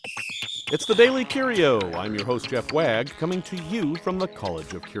It's the Daily Curio. I'm your host, Jeff Wagg, coming to you from the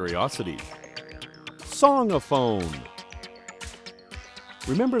College of Curiosity. Song-a-phone.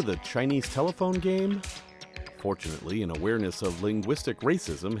 Remember the Chinese telephone game? Fortunately, an awareness of linguistic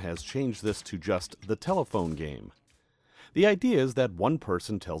racism has changed this to just the telephone game. The idea is that one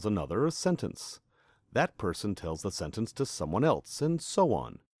person tells another a sentence. That person tells the sentence to someone else, and so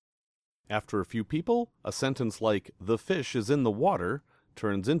on. After a few people, a sentence like, "The fish is in the water,"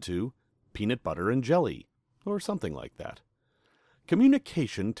 turns into, "peanut butter and jelly," or something like that.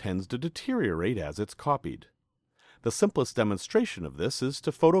 Communication tends to deteriorate as it's copied. The simplest demonstration of this is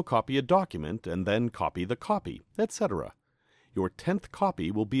to photocopy a document and then copy the copy, etc. Your 10th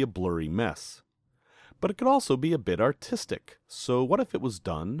copy will be a blurry mess. But it could also be a bit artistic, so what if it was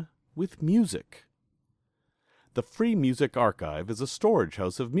done with music? The Free Music Archive is a storage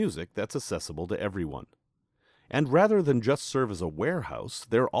house of music that's accessible to everyone. And rather than just serve as a warehouse,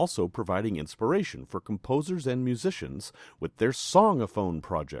 they're also providing inspiration for composers and musicians with their Song-a-phone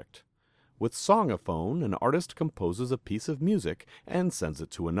project. With Song-a-phone, an artist composes a piece of music and sends it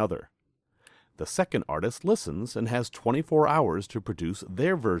to another. The second artist listens and has 24 hours to produce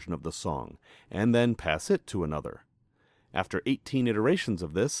their version of the song, and then pass it to another. After 18 iterations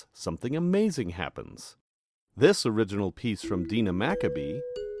of this, something amazing happens. This original piece from Dina Maccabee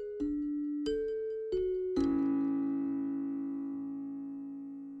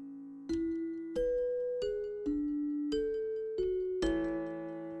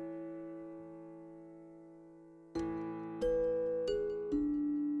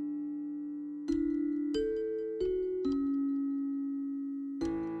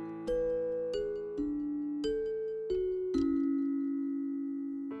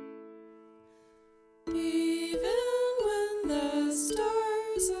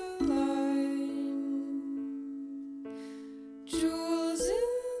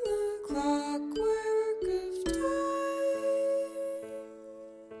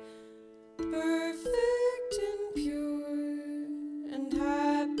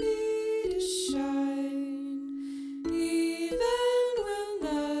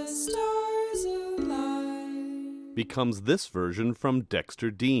becomes this version from Dexter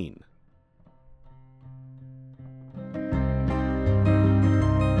Dean.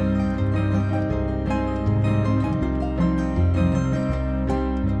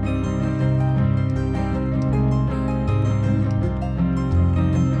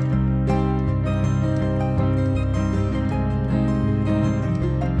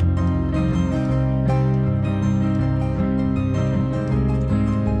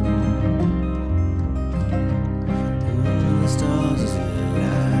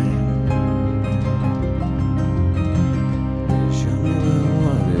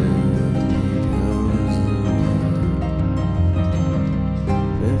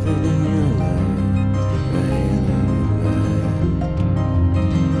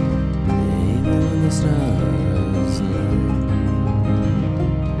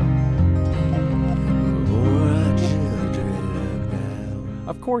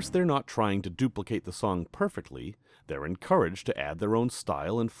 Of course, they're not trying to duplicate the song perfectly. They're encouraged to add their own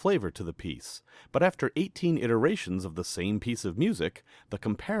style and flavor to the piece. But after 18 iterations of the same piece of music, the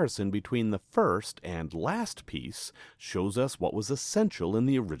comparison between the first and last piece shows us what was essential in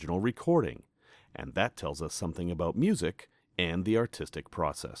the original recording. And that tells us something about music and the artistic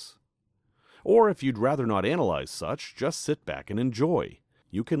process. Or if you'd rather not analyze such, just sit back and enjoy.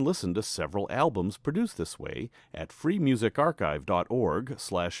 You can listen to several albums produced this way at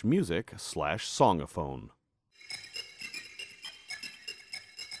freemusicarchive.org/music/songaphone.